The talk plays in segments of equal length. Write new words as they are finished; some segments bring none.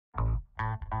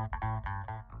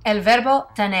el verbo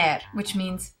tener, which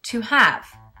means to have.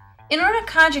 In order to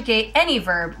conjugate any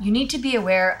verb, you need to be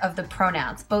aware of the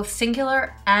pronouns, both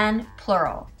singular and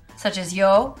plural, such as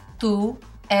yo, tú,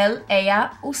 él,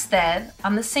 ella, usted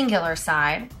on the singular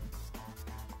side,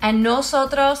 and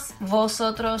nosotros,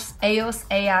 vosotros, ellos,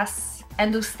 ellas,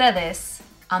 and ustedes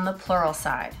on the plural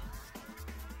side.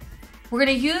 We're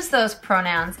going to use those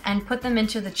pronouns and put them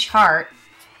into the chart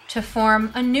to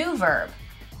form a new verb,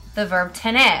 the verb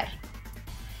tener.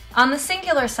 On the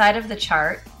singular side of the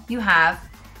chart, you have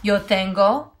yo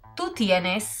tengo, tú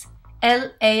tienes,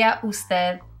 él, ella,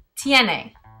 usted,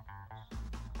 tiene.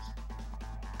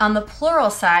 On the plural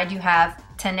side, you have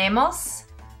tenemos,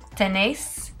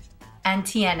 tenéis, and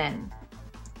tienen.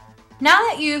 Now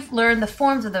that you've learned the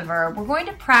forms of the verb, we're going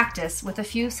to practice with a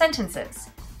few sentences.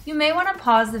 You may want to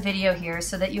pause the video here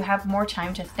so that you have more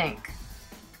time to think.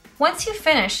 Once you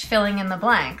finish filling in the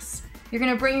blanks, you're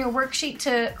going to bring your worksheet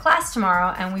to class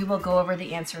tomorrow and we will go over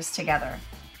the answers together.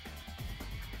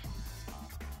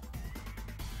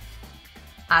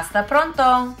 Hasta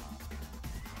pronto!